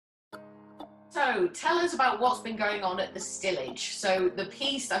So tell us about what's been going on at the stillage. So the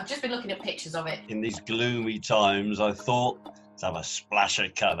piece, I've just been looking at pictures of it. In these gloomy times, I thought, let's have a splash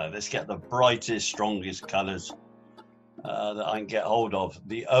of colour. Let's get the brightest, strongest colours that I can get hold of.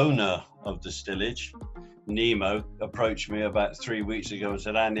 The owner of the stillage, Nemo, approached me about 3 weeks ago and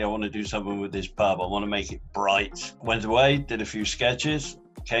said, Andy, I want to do something with this pub. I want to make it bright. Went away, did a few sketches,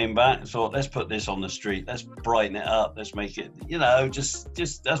 came back and thought, let's put this on the street. Let's brighten it up. Let's make it, you know, just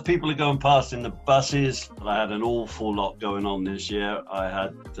as people are going past in the buses. I had an awful lot going on this year. I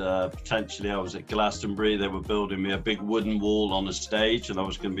had I was at Glastonbury. They were building me a big wooden wall on a stage, and I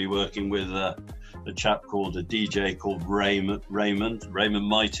was going to be working with a chap called a DJ called Raymond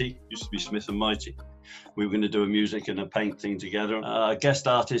Mighty, used to be Smith and Mighty. We were going to do a music and a paint thing together. Guest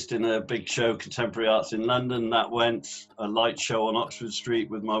artist in a big show, Contemporary Arts in London, that went. A light show on Oxford Street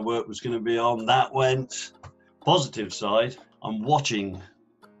with my work was going to be on, that went. Positive side, I'm watching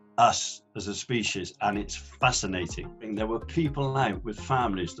us as a species, and it's fascinating. There were people out with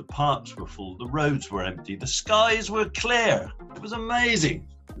families, the parks were full, the roads were empty, the skies were clear. It was amazing.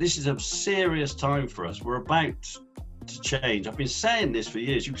 This is a serious time for us. We're about to change. I've been saying this for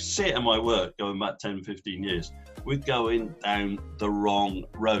years. You see it in my work going back 10, 15 years. We're going down the wrong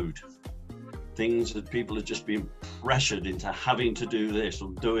road. Things that people are just being pressured into having to do this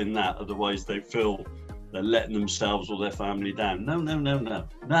or doing that, otherwise they feel they're letting themselves or their family down. No, no, no, no,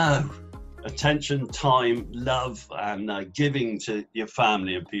 no. Attention, time, love, and giving to your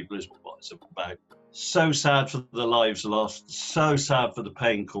family and people is what it's about. So sad for the lives lost, so sad for the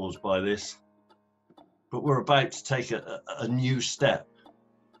pain caused by this. But we're about to take a new step,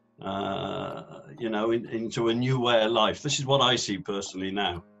 you know, into a new way of life. This is what I see personally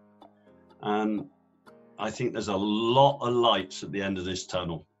now. And I think there's a lot of lights at the end of this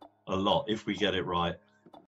tunnel, a lot, if we get it right.